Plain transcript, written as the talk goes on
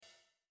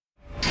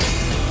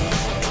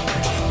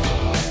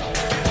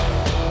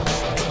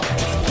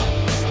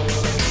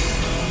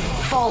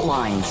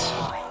Lines.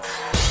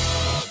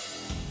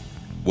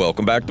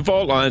 Welcome back to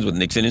Fault Lines with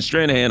Nixon and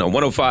Stranahan on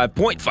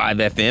 105.5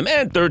 FM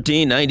and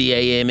 1390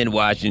 AM in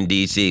Washington,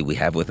 D.C. We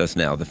have with us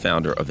now the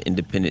founder of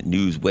independent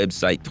news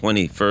website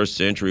 21st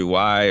Century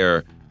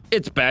Wire.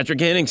 It's Patrick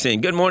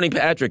Henningsen. Good morning,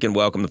 Patrick, and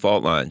welcome to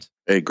Fault Lines.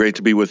 Hey, great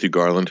to be with you,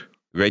 Garland.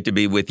 Great to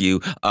be with you.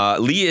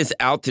 Lee is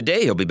out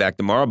today. He'll be back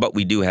tomorrow, but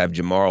we do have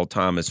Jamarl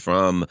Thomas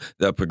from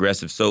the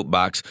Progressive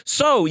Soapbox.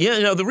 So,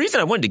 the reason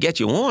I wanted to get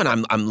you on,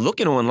 I'm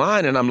looking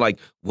online and I'm like,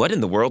 what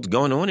in the world's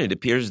going on? It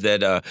appears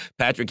that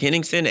Patrick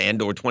Henningsen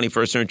and or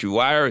 21st Century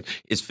Wire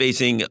is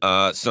facing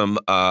some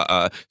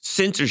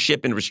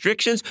censorship and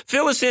restrictions.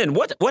 Fill us in.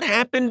 What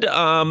happened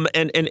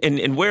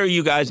and where are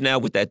you guys now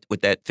with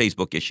that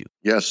Facebook issue?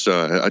 Yes,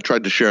 I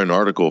tried to share an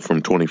article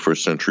from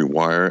 21st Century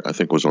Wire, I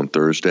think it was on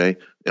Thursday,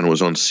 and it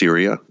was on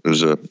Syria. It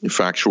was a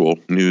factual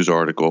news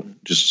article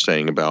just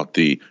saying about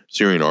the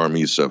Syrian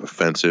army's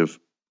offensive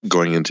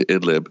going into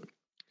Idlib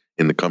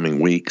in the coming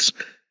weeks.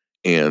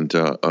 And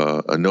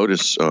a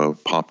notice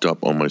popped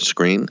up on my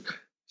screen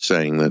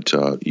saying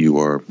that you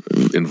are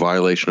in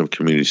violation of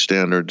community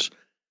standards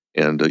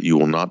and you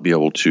will not be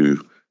able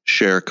to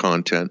share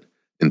content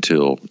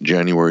until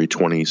January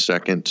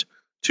 22nd,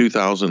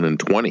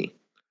 2020.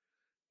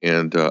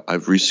 And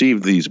I've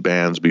received these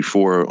bans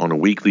before on a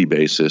weekly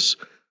basis.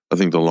 I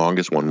think the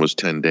longest one was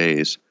 10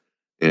 days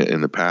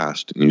in the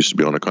past. It used to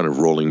be on a kind of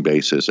rolling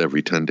basis.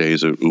 Every 10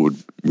 days it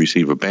would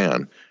receive a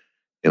ban.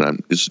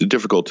 And it's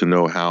difficult to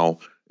know how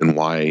and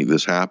why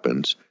this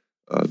happens.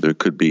 There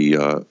could be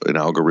an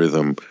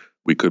algorithm.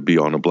 We could be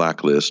on a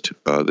blacklist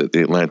that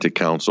the Atlantic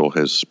Council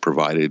has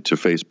provided to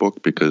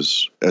Facebook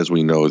because, as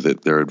we know,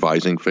 that they're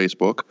advising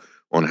Facebook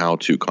on how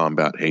to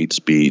combat hate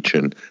speech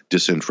and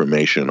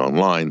disinformation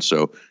online.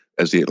 So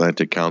as the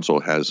Atlantic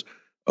Council has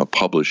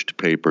published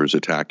papers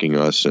attacking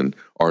us and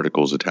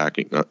articles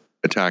attacking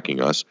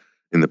us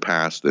in the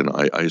past, then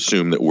I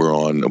assume that we're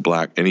on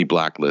any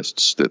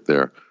blacklists that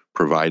they're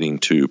providing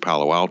to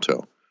Palo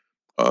Alto,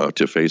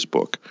 to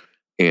Facebook,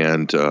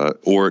 and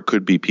or it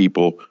could be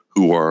people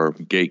who are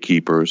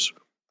gatekeepers,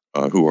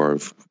 who are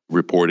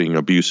reporting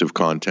abusive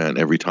content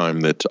every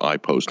time that I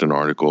post an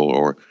article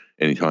or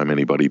anytime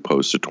anybody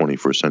posts a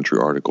 21st Century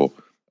article.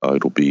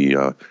 It'll be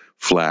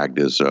flagged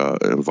as a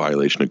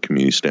violation of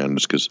community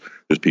standards because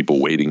there's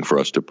people waiting for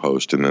us to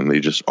post and then they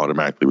just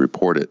automatically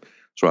report it.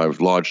 So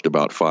I've lodged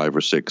about 5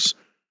 or 6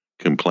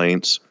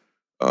 complaints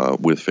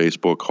with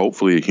Facebook.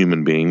 Hopefully a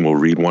human being will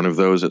read one of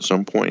those at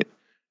some point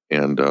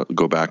and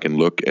go back and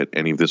look at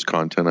any of this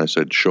content. I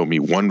said, show me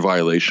one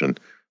violation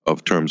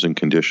of terms and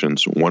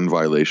conditions, one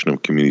violation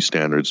of community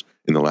standards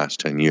in the last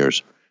 10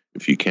 years.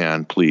 If you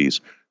can, please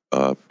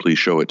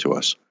show it to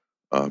us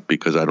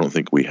because I don't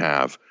think we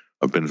have.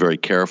 I've been very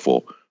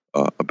careful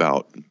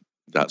about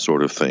that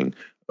sort of thing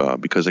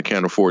because I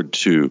can't afford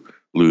to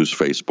lose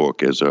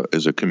Facebook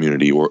as a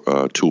community or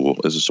tool,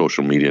 as a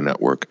social media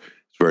network.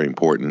 It's very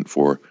important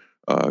for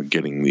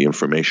getting the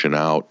information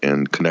out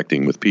and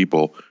connecting with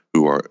people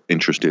who are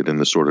interested in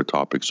the sort of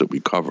topics that we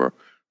cover.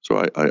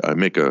 So I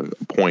make a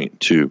point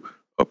to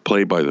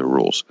play by the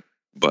rules,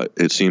 but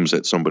it seems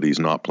that somebody's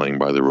not playing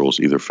by the rules,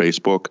 either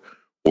Facebook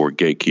or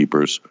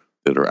gatekeepers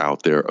that are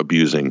out there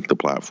abusing the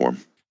platform.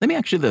 Let me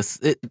ask you this.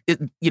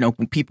 When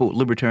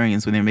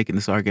libertarians, when they're making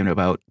this argument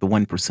about the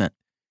 1%,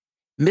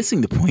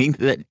 missing the point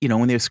that,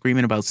 when they're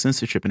screaming about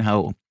censorship and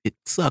how it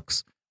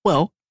sucks,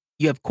 well,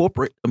 you have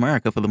corporate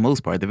America, for the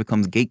most part, that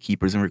becomes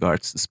gatekeepers in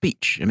regards to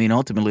speech. I mean,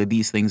 ultimately,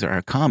 these things are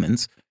our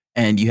commons,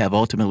 and you have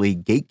ultimately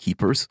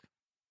gatekeepers,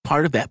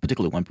 part of that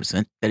particular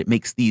 1%, that it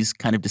makes these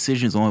kind of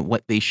decisions on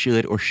what they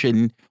should or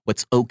shouldn't,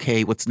 what's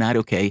okay, what's not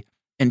okay.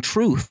 And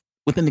truth,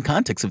 within the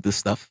context of this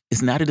stuff,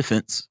 is not a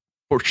defense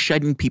for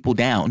shutting people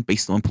down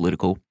based on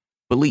political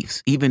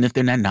beliefs, even if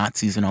they're not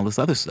Nazis and all this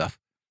other stuff.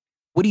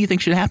 What do you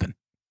think should happen?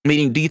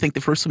 Meaning, do you think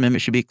the First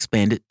Amendment should be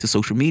expanded to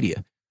social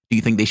media? Do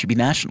you think they should be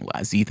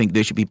nationalized? Do you think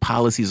there should be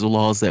policies or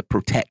laws that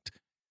protect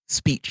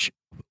speech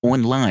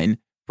online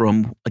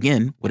from,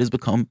 again, what has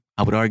become,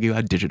 I would argue,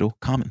 our digital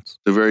commons?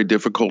 It's a very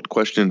difficult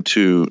question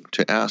to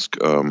ask,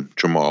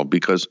 Jamal,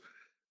 because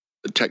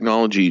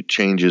technology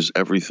changes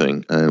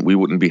everything, and we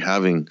wouldn't be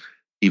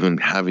even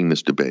having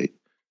this debate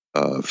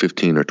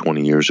 15 or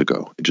 20 years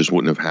ago. It just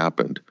wouldn't have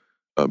happened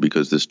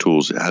because this tool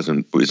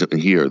isn't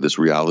here. This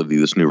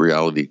new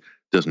reality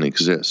doesn't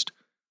exist.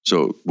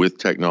 So with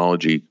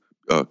technology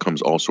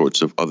comes all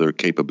sorts of other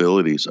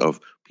capabilities of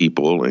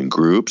people and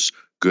groups,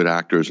 good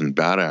actors and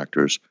bad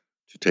actors,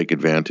 to take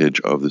advantage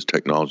of this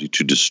technology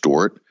to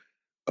distort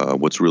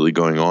what's really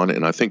going on.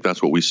 And I think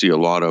that's what we see a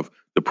lot of.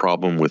 The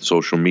problem with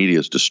social media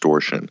is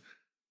distortion,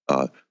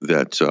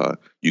 that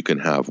you can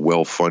have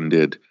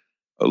well-funded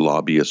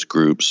lobbyist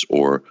groups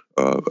or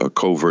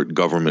covert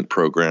government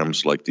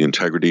programs like the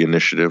Integrity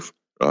Initiative,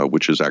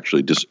 which is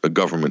actually a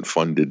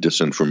government-funded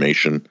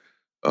disinformation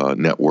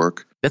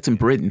network. That's in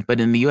Britain, but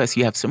in the U.S.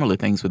 you have similar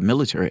things with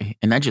military,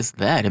 and not just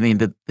that. I mean,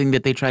 the thing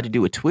that they tried to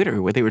do with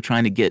Twitter, where they were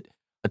trying to get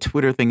a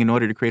Twitter thing in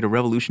order to create a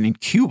revolution in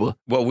Cuba.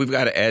 Well, we've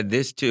got to add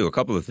this too. A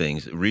couple of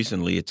things.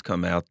 Recently, it's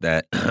come out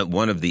that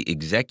one of the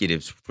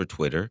executives for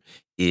Twitter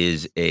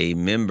is a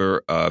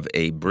member of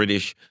a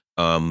British,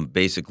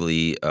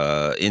 basically,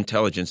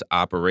 intelligence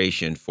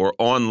operation for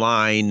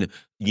online,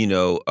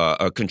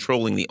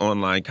 controlling the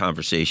online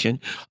conversation.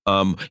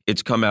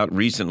 It's come out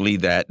recently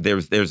that there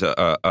was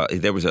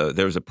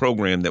a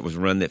program that was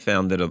run that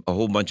found that a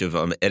whole bunch of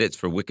edits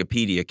for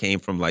Wikipedia came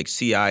from like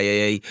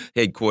CIA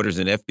headquarters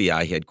and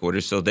FBI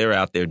headquarters. So they're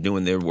out there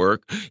doing their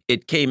work.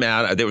 It came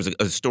out. There was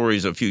a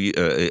stories a few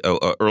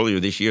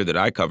earlier this year that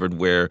I covered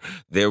where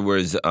there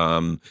was.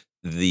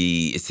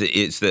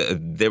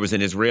 There was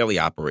an Israeli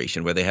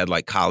operation where they had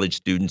like college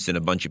students and a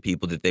bunch of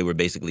people that they were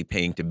basically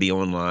paying to be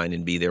online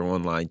and be their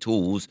online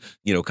tools,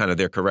 kind of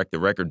their correct the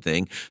record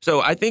thing. So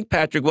I think,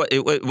 Patrick,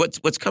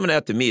 what's coming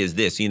out to me is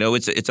this,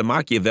 it's a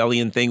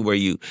Machiavellian thing where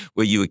you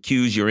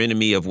accuse your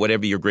enemy of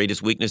whatever your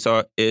greatest weakness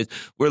is.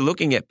 We're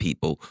looking at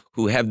people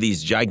who have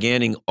these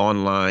gigantic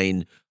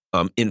online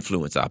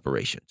influence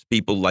operations.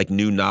 People like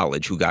New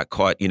Knowledge who got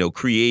caught,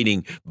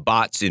 creating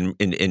bots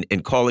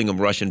and calling them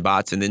Russian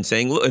bots and then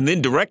saying, and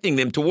then directing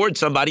them towards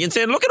somebody and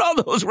saying, look at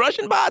all those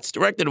Russian bots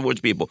directed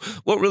towards people.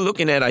 What we're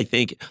looking at, I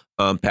think,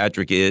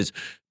 Patrick, is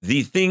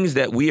the things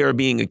that we are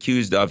being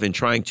accused of in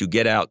trying to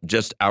get out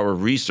just our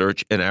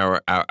research and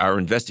our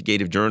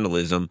investigative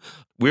journalism.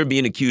 We're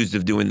being accused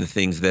of doing the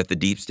things that the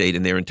deep state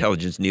and their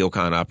intelligence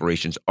neocon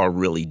operations are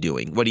really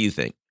doing. What do you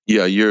think?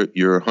 Yeah, you're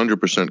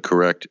 100%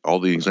 correct. All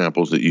the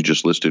examples that you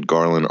just listed,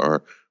 Garland,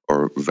 are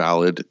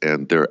valid,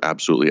 and they're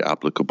absolutely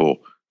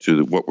applicable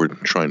to what we're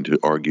trying to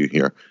argue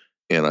here.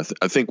 And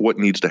I think what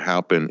needs to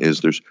happen is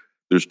there's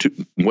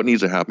two. What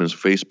needs to happen is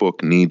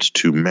Facebook needs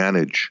to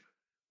manage.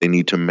 They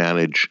need to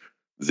manage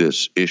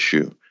this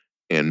issue,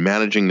 and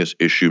managing this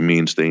issue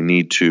means they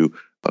need to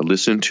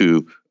listen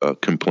to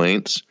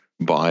complaints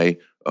by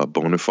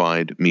bona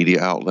fide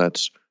media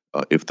outlets.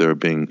 If they're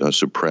being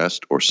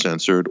suppressed or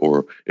censored,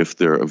 or if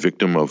they're a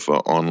victim of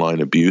online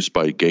abuse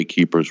by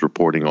gatekeepers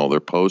reporting all their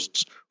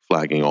posts,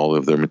 flagging all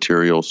of their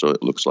material, so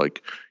it looks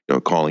like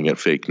calling it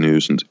fake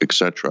news, and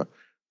etc.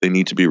 They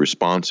need to be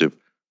responsive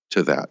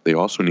to that. They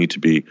also need to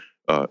be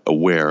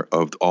aware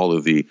of all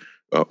of the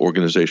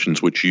organizations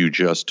which you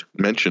just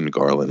mentioned,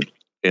 Garland.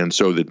 And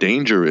so the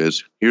danger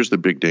is, here's the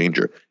big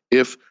danger: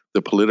 if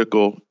the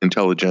political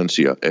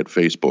intelligentsia at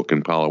Facebook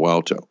in Palo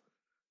Alto,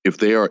 if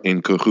they are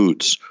in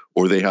cahoots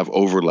or they have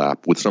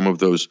overlap with some of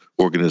those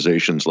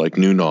organizations like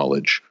New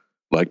Knowledge,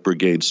 like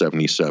Brigade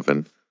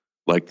 77,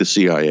 like the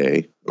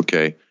CIA,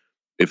 okay,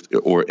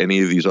 or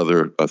any of these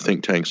other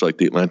think tanks like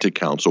the Atlantic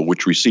Council,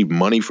 which receive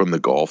money from the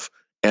Gulf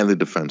and the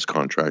defense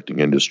contracting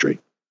industry,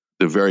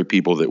 the very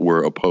people that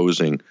we're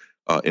opposing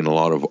in a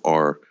lot of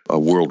our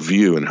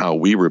worldview and how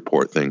we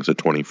report things at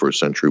 21st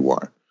Century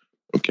Wire.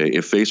 Okay,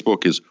 if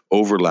Facebook is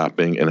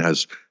overlapping and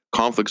has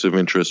conflicts of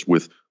interest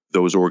with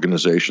those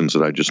organizations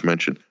that I just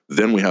mentioned,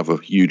 then we have a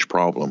huge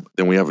problem.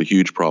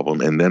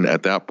 And then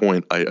at that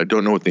point, I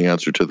don't know what the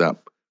answer to that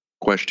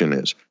question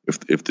is.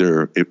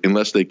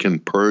 Unless they can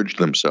purge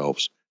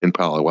themselves in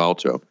Palo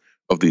Alto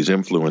of these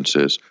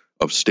influences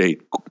of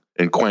state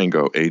and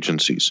Quango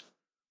agencies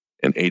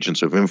and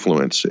agents of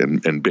influence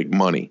and big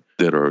money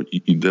that are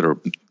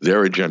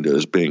their agenda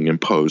is being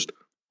imposed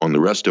on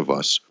the rest of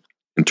us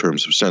in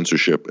terms of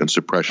censorship and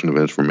suppression of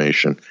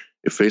information.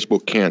 If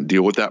Facebook can't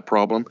deal with that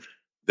problem,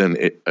 then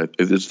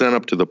it's then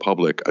up to the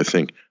public, I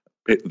think.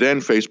 Then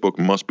Facebook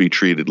must be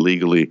treated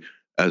legally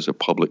as a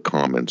public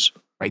commons.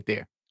 Right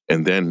there.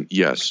 And then,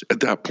 yes,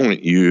 at that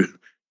point, you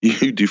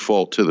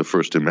default to the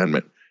First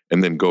Amendment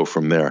and then go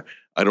from there.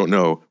 I don't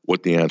know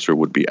what the answer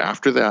would be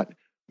after that,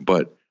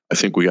 but I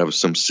think we have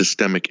some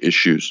systemic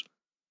issues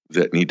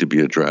that need to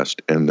be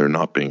addressed, and they're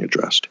not being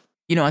addressed.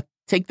 I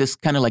take this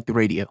kind of like the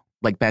radio.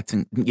 Like back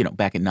in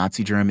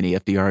Nazi Germany,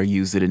 FDR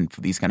used it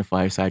for these kind of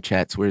fireside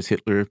chats, whereas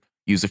Hitler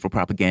used it for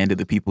propaganda.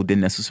 The people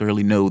didn't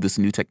necessarily know this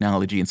new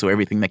technology, and so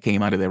everything that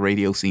came out of that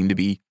radio seemed to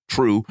be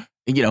true.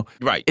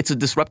 Right. It's a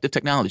disruptive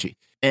technology,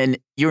 and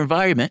your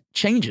environment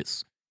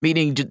changes.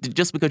 Meaning,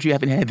 just because you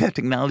haven't had that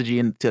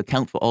technology to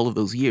account for all of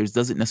those years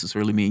doesn't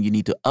necessarily mean you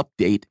need to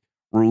update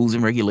rules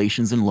and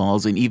regulations and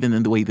laws, and even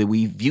in the way that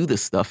we view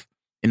this stuff,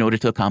 in order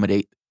to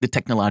accommodate the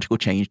technological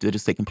change that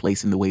has taken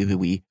place in the way that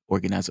we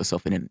organize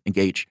ourselves and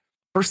engage.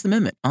 First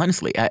Amendment,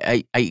 honestly,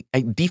 I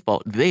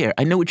default there.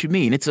 I know what you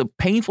mean. It's a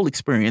painful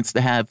experience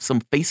to have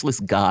some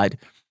faceless God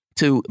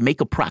to make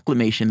a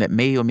proclamation that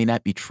may or may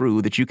not be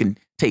true, that you can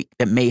take,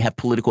 that may have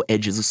political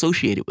edges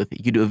associated with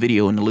it. You do a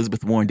video and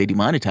Elizabeth Warren, they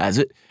demonetize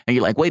it, and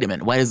you're like, wait a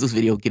minute, why is this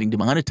video getting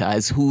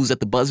demonetized? Who's at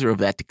the buzzer of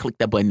that to click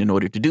that button in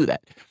order to do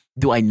that?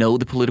 Do I know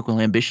the political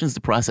ambitions?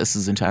 The process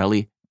is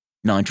entirely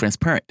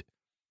non-transparent.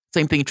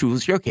 Same thing true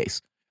as your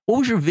case. What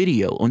was your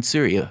video on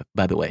Syria,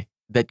 by the way,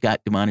 that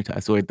got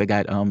demonetized, or that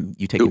got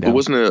you taken down? It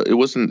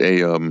wasn't a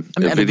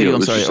video. It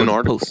was just an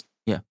article. Post.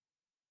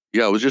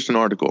 Yeah, it was just an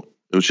article.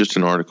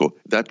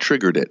 That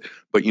triggered it.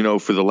 But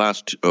for the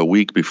last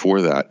week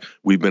before that,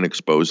 we've been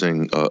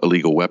exposing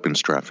illegal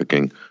weapons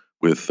trafficking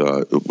with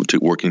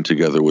working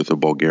together with a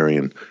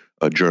Bulgarian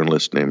a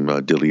journalist named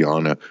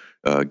Diliana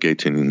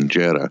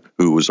Gaytinjera,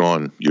 who was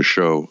on your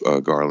show,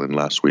 Garland,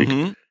 last week.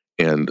 Mm-hmm.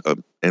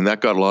 And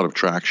that got a lot of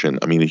traction.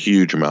 I mean, a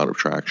huge amount of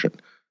traction.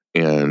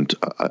 And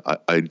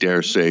I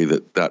dare say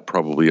that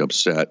probably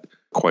upset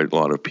quite a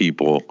lot of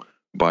people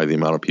by the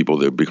amount of people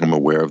that have become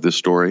aware of this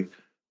story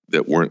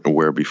that weren't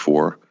aware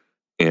before.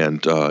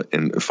 And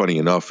funny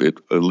enough,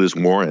 Liz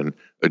Warren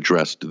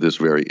addressed this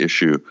very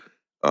issue,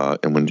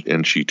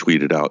 and she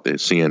tweeted out the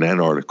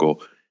CNN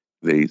article.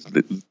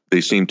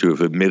 They seem to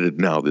have admitted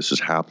now this has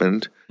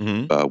happened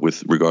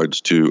with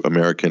regards to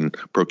American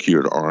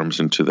procured arms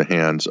into the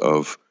hands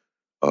of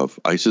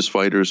ISIS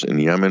fighters in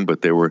Yemen,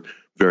 but they were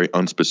very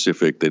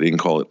unspecific. They didn't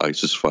call it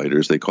ISIS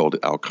fighters. They called it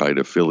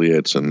Al-Qaeda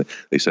affiliates, and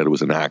they said it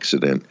was an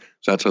accident.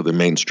 So that's how the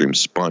mainstream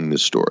spun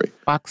this story.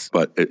 Fox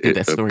but did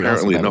that story apparently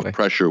also, by the enough way.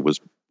 pressure was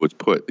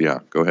put. Yeah,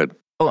 go ahead.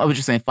 Oh, I was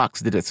just saying Fox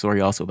did that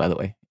story also, by the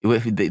way.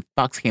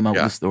 Fox came out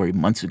with a story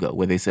months ago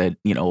where they said,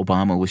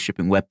 Obama was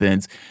shipping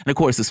weapons. And of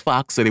course, it's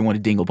Fox, so they want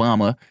to ding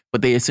Obama.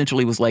 But they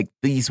essentially was like,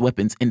 these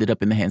weapons ended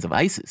up in the hands of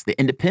ISIS. The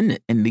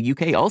Independent in the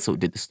UK also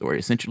did the story,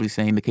 essentially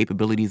saying the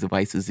capabilities of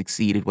ISIS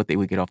exceeded what they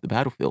would get off the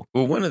battlefield.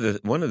 Well, one of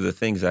the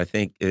things I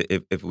think,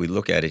 if we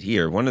look at it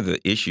here, one of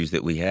the issues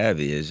that we have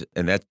is,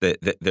 and that's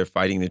that they're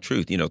fighting the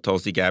truth.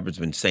 Tulsi Gabbard's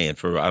been saying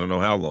for I don't know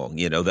how long,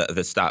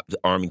 the Stop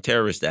Arming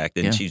Terrorists Act,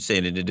 and she's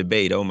saying in the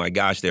debate, oh my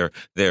gosh, they're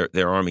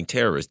arming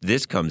terrorists.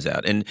 This comes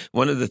out, and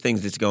one of the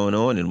things that's going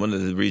on, and one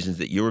of the reasons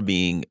that you're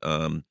being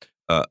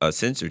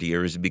censored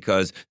here is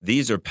because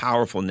these are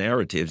powerful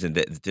narratives, and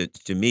that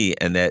to me,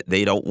 and that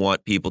they don't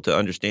want people to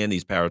understand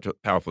these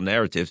powerful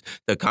narratives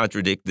that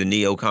contradict the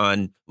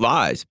neocon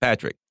lies.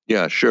 Patrick.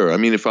 Yeah, sure. I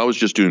mean, if I was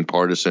just doing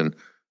partisan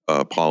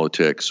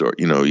politics, or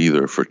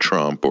either for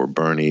Trump or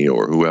Bernie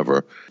or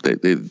whoever,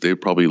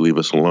 they'd probably leave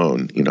us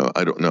alone.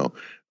 I don't know.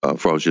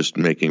 If I was just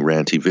making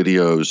ranty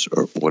videos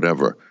or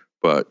whatever.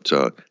 But,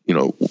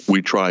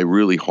 we try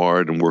really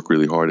hard and work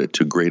really hard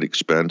to great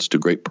expense, to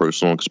great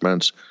personal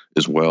expense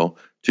as well,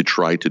 to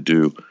try to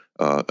do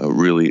a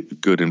really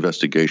good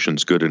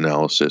investigations, good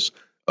analysis,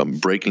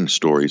 breaking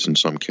stories in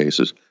some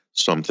cases.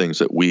 Some things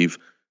that we've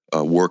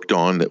worked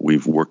on, that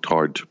we've worked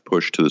hard to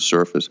push to the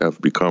surface,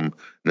 have become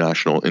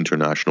national,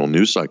 international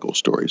news cycle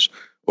stories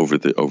over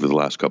the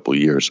last couple of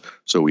years.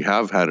 So we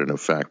have had an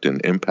effect and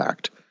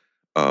impact.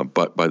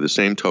 But by the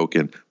same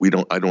token,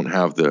 I don't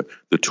have the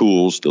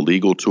tools, the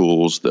legal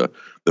tools, the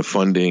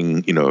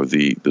funding,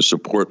 the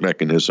support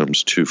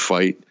mechanisms to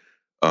fight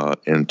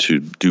and to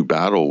do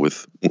battle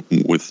with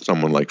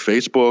someone like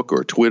Facebook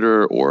or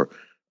Twitter or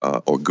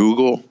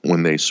Google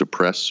when they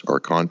suppress our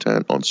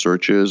content on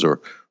searches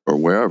or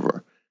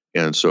wherever.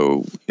 And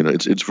so,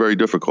 it's very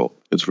difficult.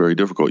 It's very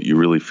difficult. You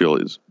really feel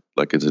it's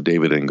a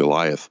David and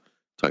Goliath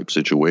type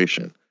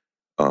situation.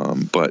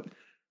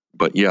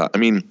 But yeah, I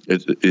mean,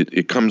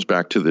 it comes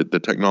back to the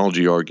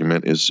technology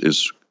argument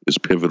is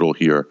pivotal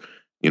here.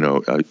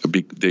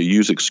 They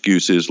use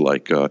excuses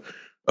like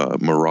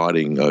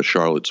marauding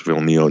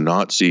Charlottesville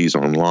neo-Nazis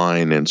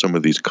online and some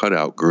of these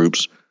cutout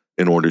groups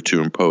in order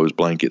to impose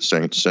blanket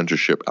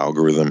censorship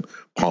algorithm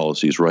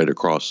policies right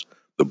across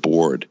the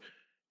board.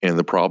 And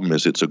the problem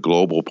is it's a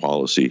global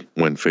policy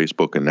when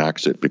Facebook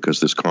enacts it, because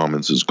this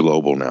commons is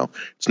global now.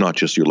 It's not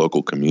just your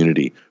local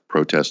community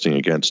protesting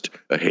against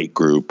a hate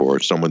group or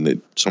someone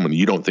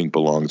you don't think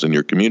belongs in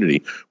your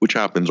community, which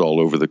happens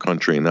all over the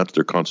country. And that's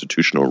their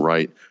constitutional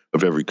right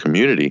of every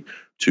community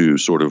to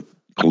sort of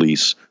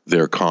police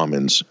their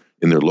commons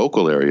in their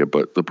local area.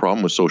 But the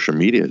problem with social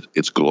media,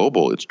 it's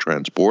global, it's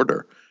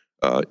transborder.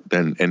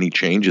 Then any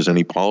changes,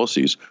 any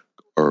policies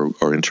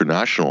are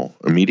international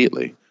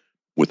immediately,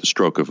 with the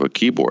stroke of a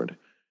keyboard.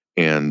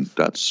 And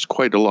that's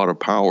quite a lot of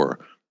power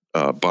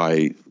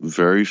by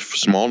very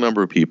small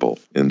number of people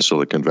in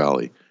Silicon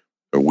Valley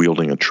are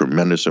wielding a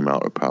tremendous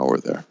amount of power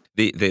there.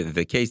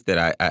 The case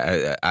that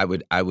I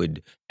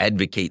would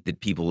advocate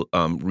that people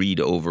read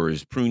over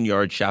is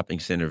Pruneyard Shopping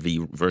Center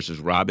versus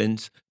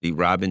Robbins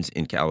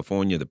in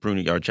California. The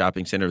Pruneyard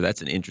Shopping Center,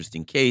 that's an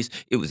interesting case.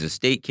 It was a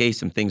state case.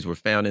 Some things were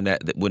found in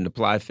that wouldn't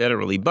apply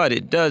federally, but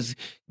it does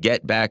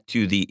get back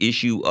to the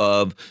issue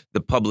of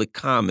the public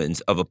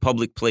commons, of a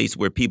public place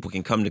where people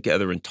can come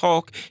together and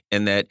talk,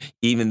 and that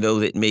even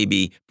though it may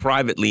be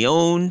privately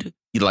owned,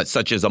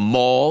 such as a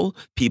mall,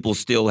 people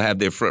still have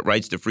their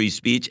rights to free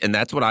speech, and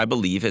that's what I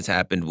believe has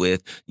happened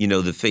with the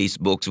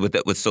Facebooks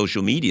with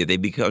social media. They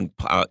become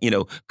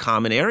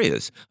common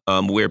areas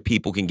where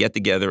people can get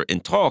together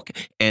and talk.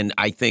 And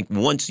I think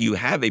once you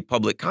have a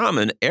publicly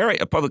common area,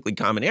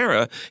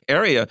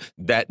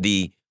 that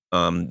the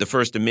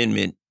First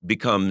Amendment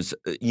becomes,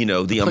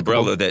 the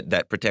umbrella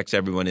that protects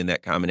everyone in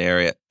that common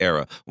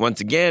era.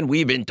 Once again,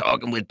 we've been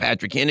talking with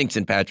Patrick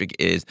Henningsen. Patrick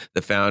is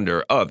the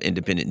founder of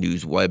independent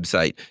news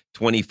website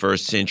 21st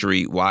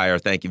Century Wire.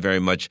 Thank you very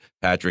much,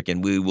 Patrick,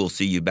 and we will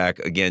see you back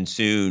again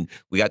soon.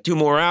 We got 2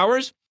 more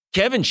hours.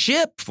 Kevin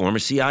Shipp, former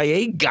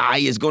CIA guy,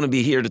 is going to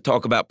be here to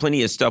talk about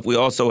plenty of stuff. We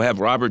also have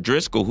Robert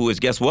Driscoll, who is,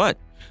 guess what?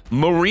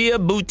 Maria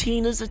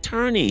Butina's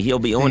attorney. He'll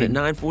be on at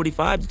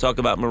 9:45 to talk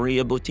about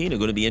Maria Butina.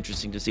 Going to be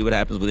interesting to see what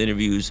happens with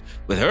interviews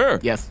with her.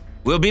 Yes.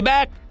 We'll be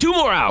back 2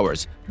 more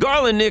hours.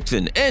 Garland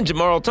Nixon and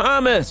Jamarl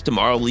Thomas.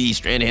 Tomorrow, Lee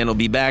Stranahan will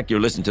be back. You're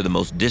listening to the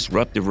most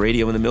disruptive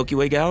radio in the Milky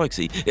Way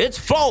galaxy. It's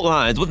Fault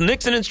Lines with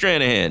Nixon and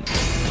Stranahan.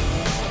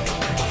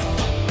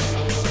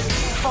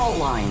 Fault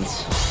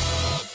Lines.